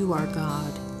that you are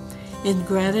God. In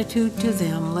gratitude to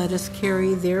them, let us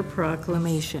carry their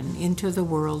proclamation into the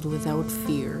world without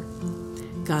fear.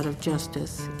 God of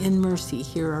justice, in mercy,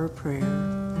 hear our prayer.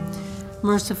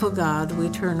 Merciful God, we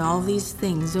turn all these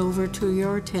things over to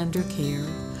your tender care,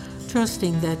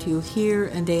 trusting that you hear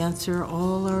and answer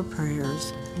all our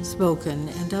prayers, spoken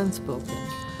and unspoken,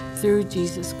 through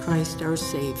Jesus Christ our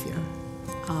Savior.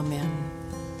 Amen.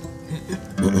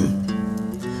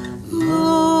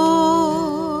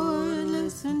 Lord,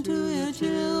 listen to your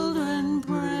children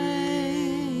praying.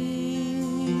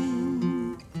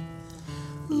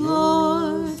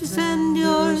 Lord, send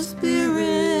your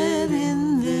Spirit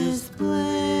in this place.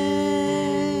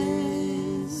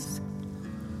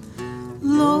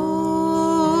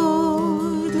 Lord,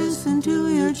 listen to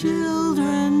your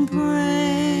children praying.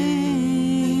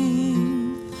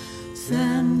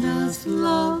 Send us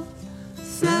love,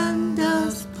 send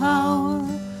us power,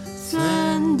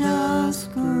 send us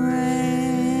grace.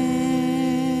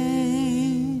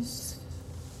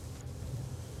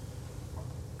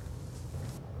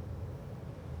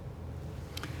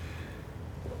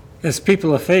 As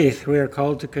people of faith, we are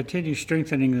called to continue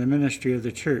strengthening the ministry of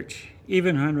the church,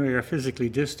 even when we are physically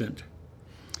distant.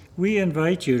 We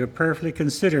invite you to prayerfully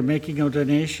consider making a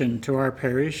donation to our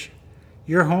parish,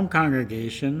 your home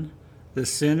congregation, the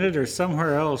synod, or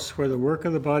somewhere else where the work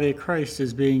of the body of Christ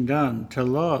is being done to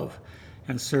love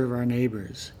and serve our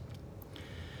neighbors.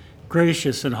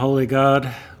 Gracious and holy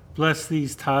God, bless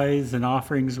these tithes and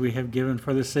offerings we have given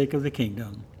for the sake of the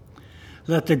kingdom.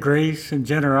 Let the grace and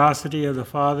generosity of the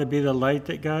Father be the light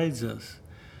that guides us.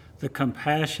 The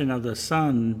compassion of the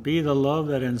Son be the love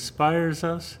that inspires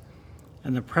us,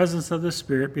 and the presence of the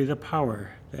Spirit be the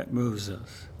power that moves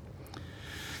us.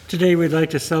 Today we'd like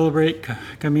to celebrate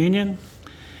communion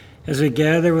as we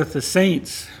gather with the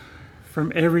saints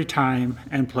from every time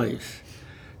and place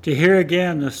to hear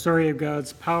again the story of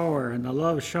God's power and the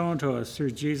love shown to us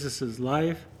through Jesus'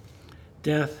 life,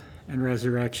 death, and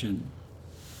resurrection.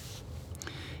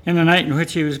 In the night in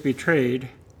which he was betrayed,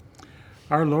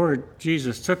 our Lord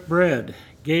Jesus took bread,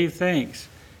 gave thanks,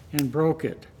 and broke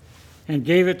it, and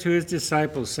gave it to his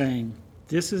disciples, saying,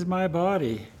 "This is my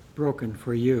body, broken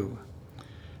for you.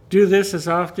 Do this as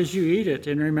oft as you eat it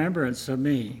in remembrance of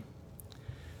me."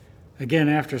 Again,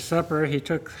 after supper, he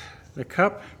took the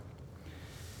cup,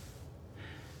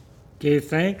 gave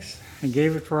thanks, and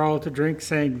gave it for all to drink,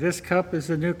 saying, "This cup is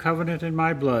the new covenant in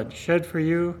my blood, shed for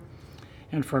you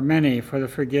and for many for the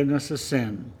forgiveness of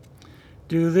sin.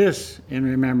 Do this in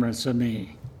remembrance of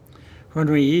me.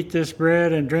 When we eat this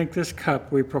bread and drink this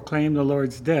cup, we proclaim the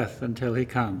Lord's death until he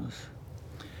comes.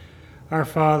 Our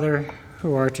Father,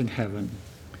 who art in heaven,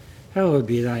 hallowed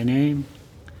be thy name.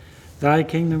 Thy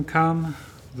kingdom come,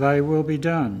 thy will be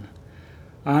done,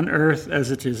 on earth as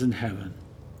it is in heaven.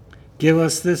 Give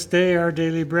us this day our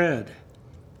daily bread,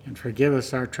 and forgive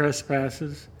us our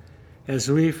trespasses, as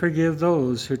we forgive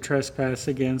those who trespass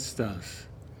against us.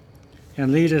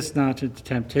 And lead us not into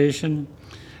temptation,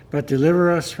 but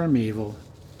deliver us from evil.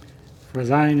 For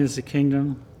thine is the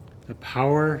kingdom, the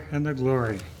power, and the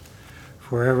glory,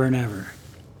 forever and ever.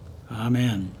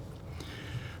 Amen.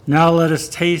 Now let us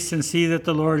taste and see that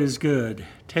the Lord is good.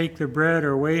 Take the bread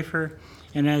or wafer,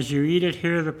 and as you eat it,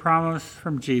 hear the promise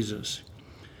from Jesus,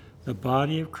 the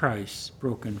body of Christ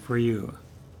broken for you.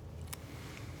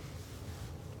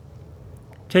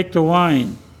 Take the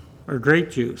wine or grape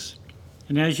juice,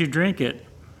 and as you drink it,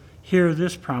 hear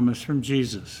this promise from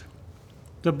Jesus,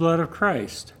 the blood of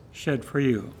Christ shed for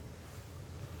you.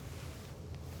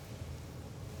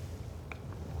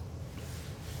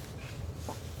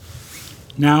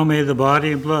 Now may the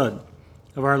body and blood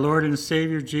of our Lord and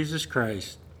Savior Jesus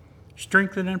Christ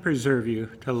strengthen and preserve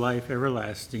you to life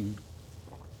everlasting.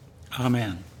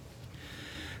 Amen.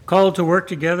 Called to work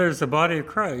together as the body of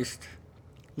Christ,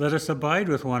 let us abide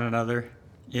with one another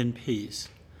in peace.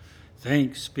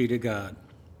 Thanks be to God.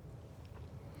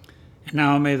 And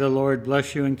now may the Lord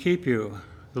bless you and keep you.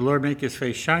 The Lord make his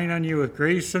face shine on you with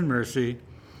grace and mercy.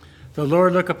 The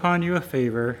Lord look upon you with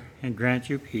favor and grant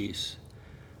you peace.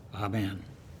 Amen.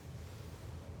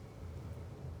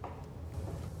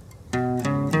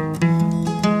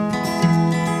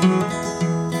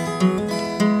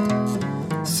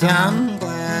 Some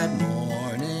glad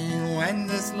morning when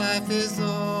this life is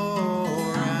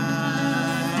o'er,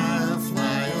 I'll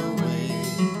fly away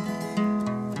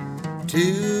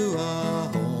to a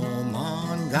home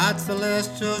on God's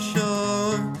celestial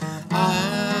shore.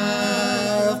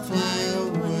 I'll fly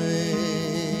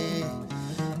away.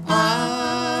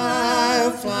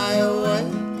 I'll fly away.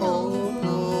 Oh,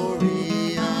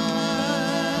 glory,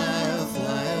 I'll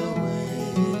fly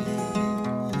away.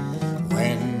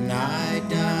 When I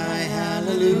die,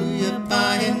 hallelujah,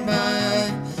 by and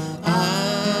by,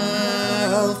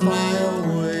 I'll fly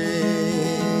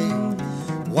away.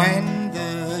 When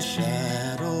the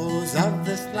shadows of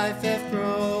this life have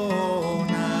grown,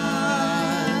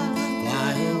 I'll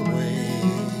fly away.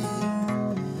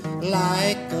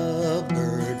 Like a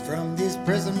bird from these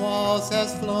prison walls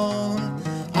has flown,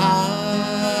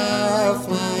 I'll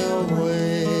fly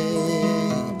away.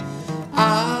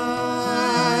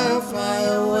 I'll fly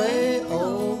away,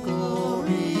 oh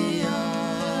glory,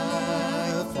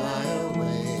 I'll fly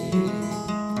away.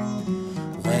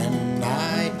 When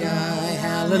I die,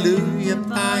 hallelujah,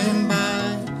 by and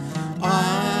by,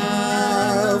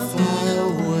 I'll fly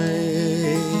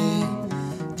away.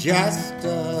 Just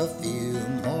a few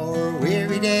more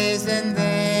weary days and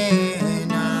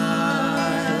then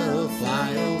I'll fly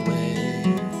away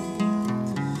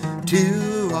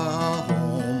to a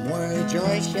home where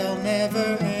joy shall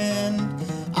never end.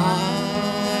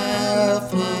 I'll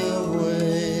fly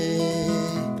away.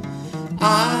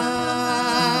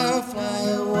 I'll fly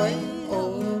away.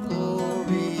 Oh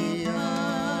glory,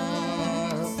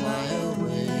 I'll fly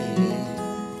away.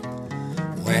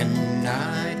 When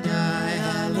I die,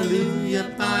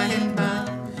 hallelujah, by and by,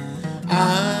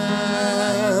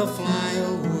 I'll fly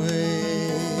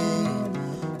away.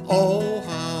 Oh,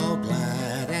 how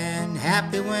glad and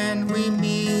happy when we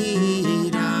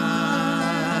meet,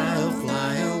 I'll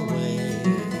fly away.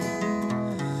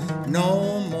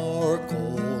 No more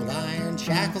cold iron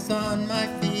shackles on my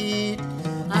feet,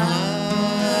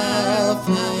 I'll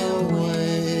fly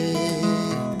away.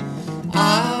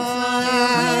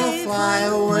 I'll fly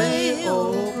away,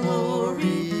 oh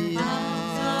glory,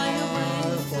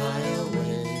 I'll fly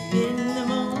away. In the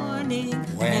morning,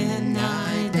 When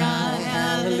I die,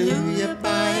 hallelujah,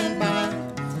 by and by,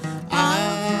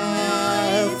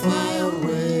 I'll fly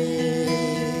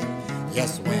away.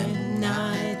 Yes, when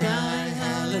I die,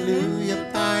 hallelujah,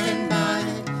 by and by,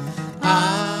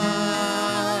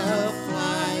 I'll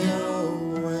fly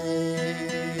away.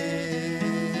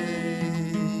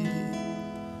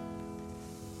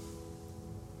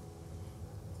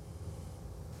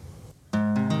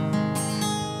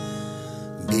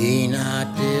 Be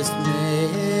not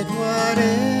dismayed,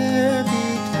 whatever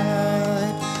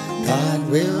betide, God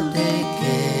will take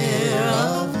care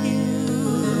of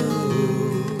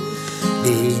you.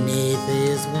 Beneath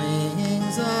his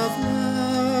wings of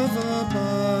love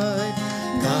abide,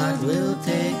 God will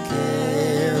take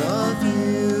care of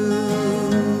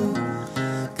you.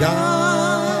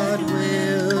 God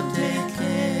will take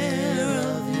care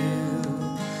of you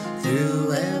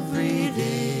through every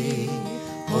day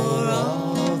or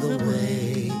all the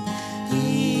way.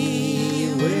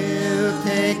 He will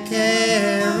take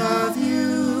care of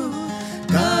you.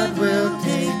 God will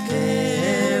take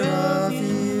care of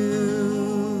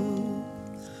you.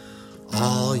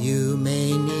 All you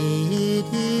may need,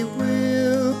 he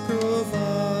will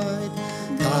provide.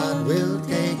 God will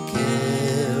take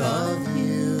care of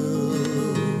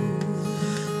you.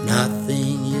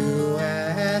 Nothing you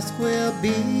ask will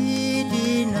be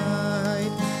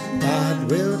denied. God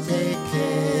will take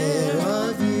care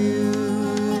of you.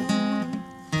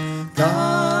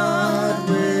 God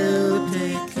will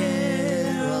take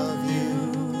care of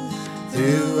you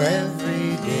through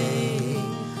every day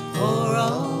or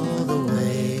all the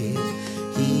way.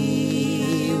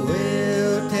 He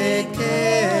will take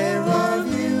care of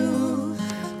you.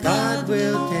 God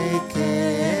will take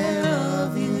care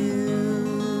of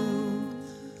you.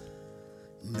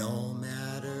 No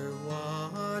matter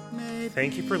what may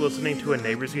Thank you for listening to a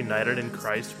Neighbors United in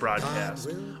Christ broadcast.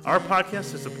 Our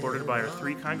podcast is supported by our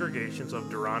three congregations of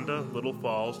Deronda, Little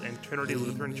Falls, and Trinity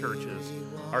Lutheran Churches.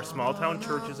 Our small town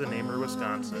church is in Amory,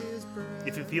 Wisconsin.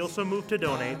 If you feel so moved to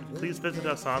donate, please visit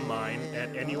us online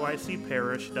at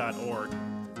nuicparish.org.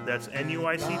 That's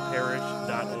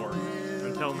nuicparish.org.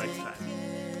 Until next time.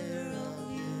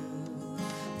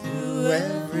 through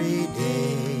every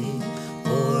day.